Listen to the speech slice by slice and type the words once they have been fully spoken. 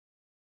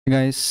Hey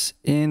guys,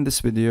 in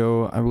this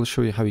video I will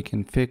show you how you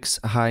can fix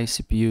high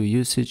CPU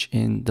usage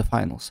in the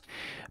finals.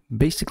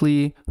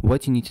 Basically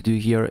what you need to do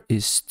here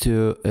is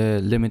to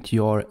limit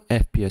your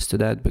FPS to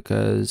that,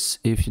 because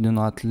if you do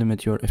not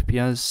limit your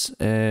FPS,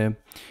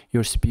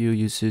 your CPU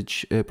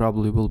usage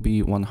probably will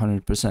be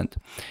 100%.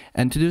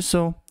 And to do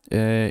so,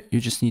 you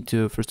just need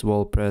to first of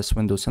all press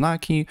Windows and A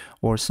key,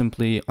 or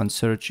simply on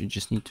search you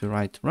just need to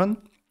write run.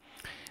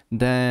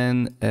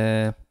 Then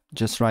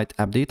just write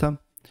app data.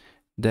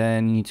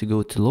 Then you need to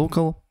go to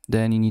local,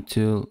 then you need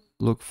to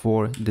look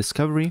for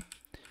discovery,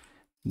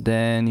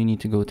 then you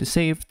need to go to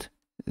saved,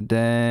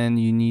 then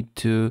you need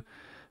to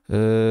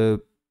go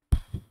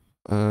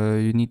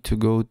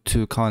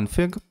to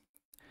config,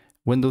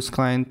 Windows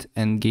client,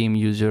 and game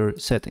user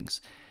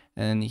settings.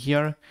 And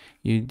here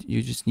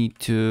you just need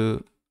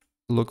to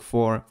look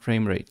for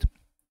frame rate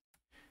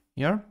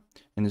here.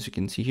 And as you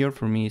can see here,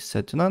 for me it's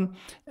set to none.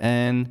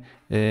 And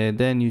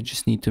then you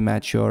just need to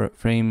match your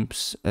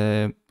frames,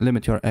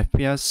 limit your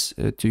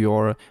FPS to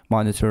your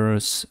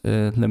monitor's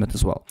limit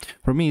as well.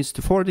 For me it's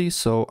to 40,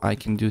 so I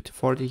can do to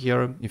 40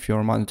 here. If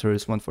your monitor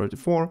is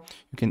 144,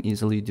 you can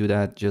easily do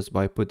that just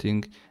by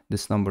putting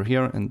this number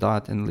here and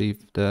dot and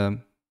leave the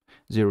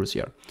zeros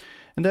here.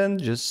 And then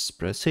just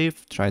press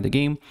save, try the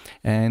game,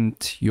 and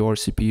your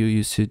CPU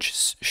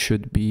usage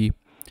should be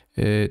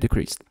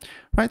decreased.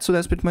 Right, so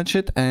that's pretty much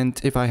it. And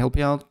if I help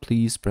you out,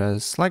 please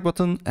press like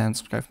button and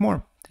subscribe for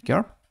more. Take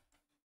care.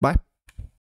 Bye.